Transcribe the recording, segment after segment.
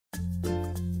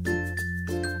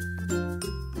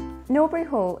Norbury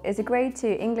Hall is a Grade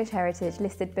 2 English Heritage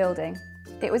listed building.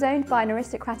 It was owned by an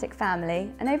aristocratic family,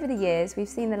 and over the years we've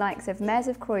seen the likes of mayors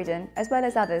of Croydon as well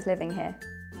as others living here.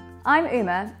 I'm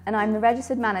Uma and I'm the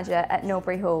registered manager at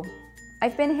Norbury Hall.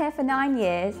 I've been here for 9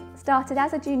 years, started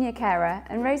as a junior carer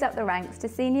and rose up the ranks to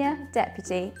senior,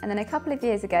 deputy and then a couple of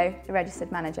years ago the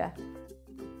registered manager.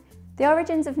 The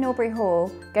origins of Norbury Hall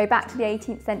go back to the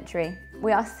 18th century.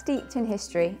 We are steeped in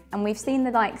history and we've seen the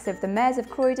likes of the mayors of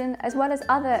Croydon as well as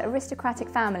other aristocratic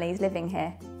families living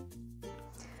here.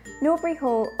 Norbury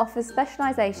Hall offers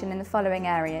specialisation in the following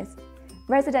areas: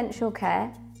 residential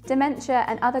care, dementia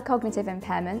and other cognitive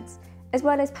impairments, as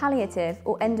well as palliative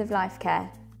or end-of-life care.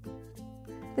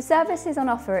 The services on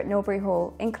offer at Norbury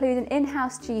Hall include an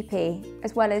in-house GP,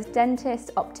 as well as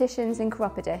dentists, opticians and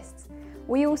chiropodists.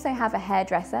 We also have a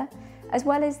hairdresser, as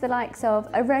well as the likes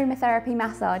of aromatherapy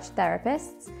massage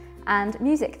therapists and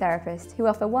music therapists who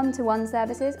offer one-to-one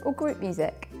services or group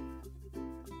music.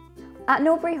 At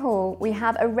Norbury Hall, we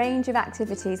have a range of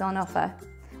activities on offer.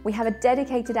 We have a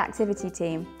dedicated activity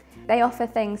team. They offer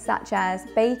things such as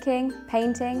baking,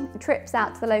 painting, trips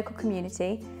out to the local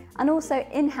community, and also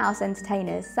in-house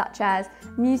entertainers such as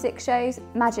music shows,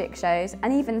 magic shows,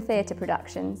 and even theatre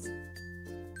productions.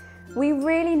 We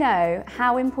really know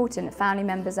how important family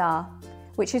members are,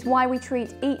 which is why we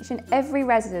treat each and every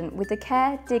resident with the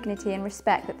care, dignity and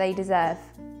respect that they deserve.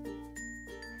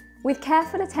 With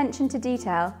careful attention to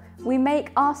detail, we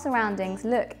make our surroundings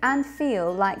look and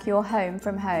feel like your home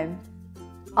from home.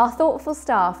 Our thoughtful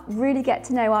staff really get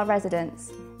to know our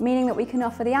residents, meaning that we can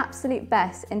offer the absolute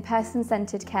best in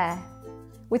person-centred care.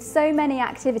 With so many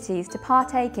activities to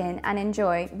partake in and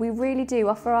enjoy, we really do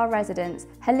offer our residents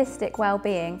holistic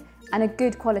well-being and a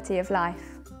good quality of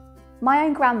life. My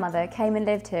own grandmother came and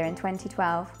lived here in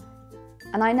 2012,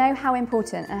 and I know how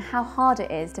important and how hard it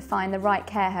is to find the right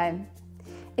care home.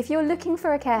 If you're looking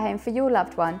for a care home for your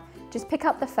loved one, just pick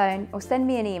up the phone or send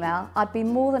me an email. I'd be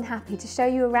more than happy to show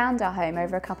you around our home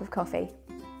over a cup of coffee.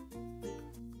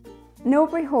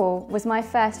 Norbury Hall was my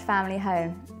first family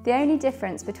home. The only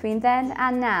difference between then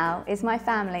and now is my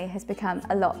family has become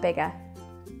a lot bigger.